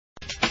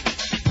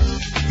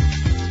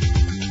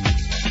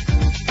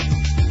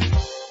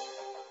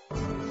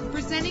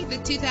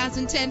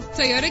2010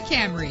 Toyota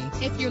Camry.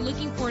 If you're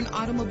looking for an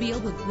automobile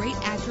with great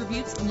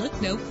attributes,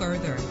 look no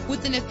further.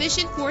 With an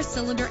efficient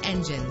 4-cylinder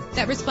engine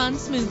that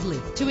responds smoothly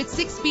to its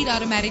 6-speed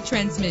automatic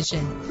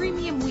transmission,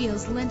 premium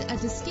wheels lend a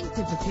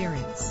distinctive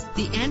appearance.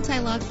 The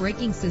anti-lock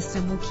braking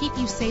system will keep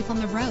you safe on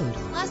the road.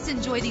 Plus,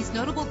 enjoy these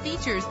notable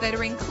features that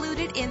are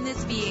included in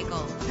this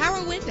vehicle: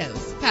 power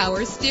windows,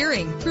 power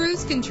steering,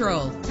 cruise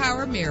control,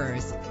 power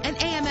mirrors, an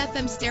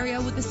AM/FM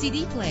stereo with a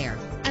CD player,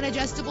 an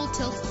adjustable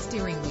tilt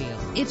steering wheel.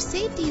 If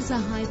safety is a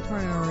high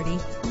priority,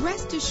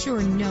 rest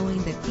assured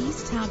knowing that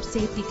these top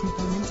safety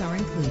components are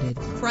included: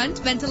 front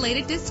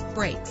ventilated disc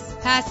brakes,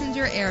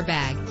 passenger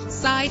airbag,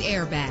 side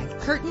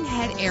airbag, curtain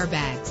head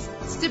airbags,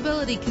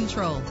 stability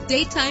control,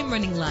 daytime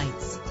running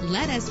lights.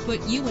 Let us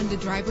put you in the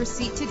driver's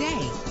seat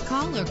today.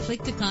 Call or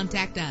click to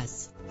contact us.